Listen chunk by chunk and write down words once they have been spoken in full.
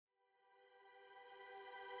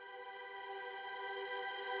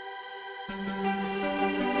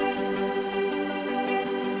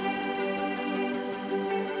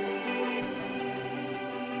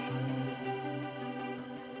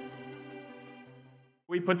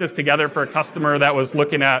We put this together for a customer that was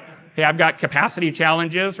looking at, hey, I've got capacity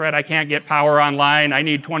challenges, right? I can't get power online. I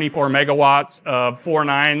need 24 megawatts of 4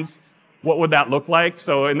 nines. What would that look like?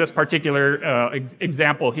 So in this particular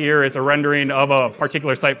example here is a rendering of a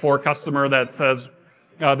particular site for a customer that says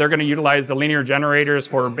they're going to utilize the linear generators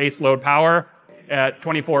for base load power at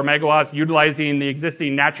 24 megawatts, utilizing the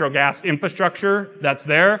existing natural gas infrastructure that's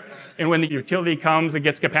there. And when the utility comes and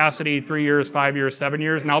gets capacity 3 years, 5 years, 7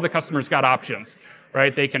 years, now the customer's got options.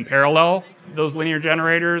 Right, they can parallel those linear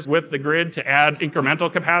generators with the grid to add incremental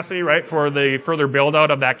capacity, right, for the further build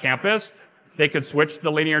out of that campus. They could switch the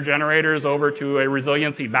linear generators over to a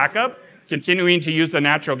resiliency backup, continuing to use the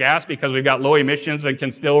natural gas because we've got low emissions and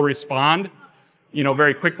can still respond,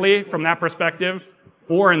 very quickly from that perspective.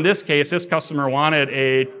 Or in this case, this customer wanted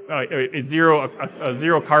a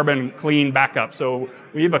zero carbon clean backup. So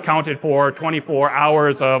we've accounted for 24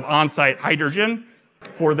 hours of on-site hydrogen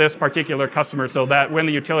for this particular customer, so that when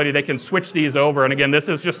the utility, they can switch these over. And again, this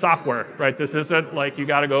is just software, right? This isn't like you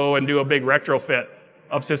got to go and do a big retrofit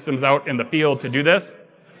of systems out in the field to do this.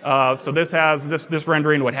 So this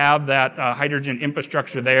rendering would have that hydrogen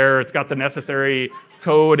infrastructure there. It's got the necessary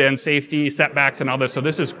code and safety setbacks and all this. So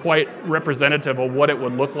this is quite representative of what it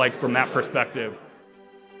would look like from that perspective.